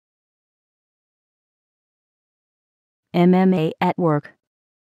MMA at Work.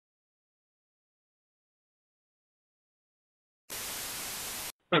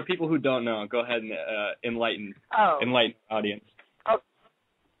 For people who don't know, go ahead and enlighten the audience. Oh,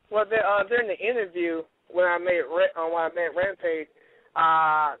 well, during the interview when I met Rampage,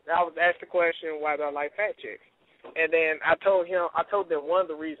 I was asked the question, why do I like fat chicks? And then I told them one of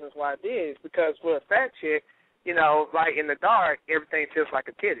the reasons why I did is because with a fat chick, you know, like in the dark, everything feels like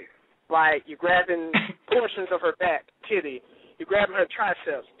a titty. Like you're grabbing portions of her back, titty. You're grabbing her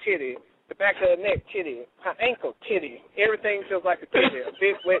triceps, titty. The back of her neck, titty. Her ankle, titty. Everything feels like a titty, a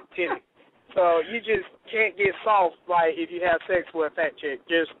big wet titty. So you just can't get soft like if you have sex with a fat chick.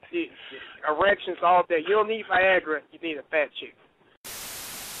 Just erections all day. You don't need Viagra. You need a fat chick.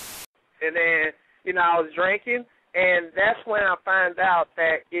 And then, you know, I was drinking, and that's when I found out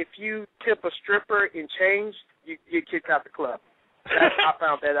that if you tip a stripper in change, you kicked out the club. I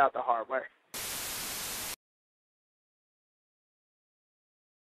found that out the hard way.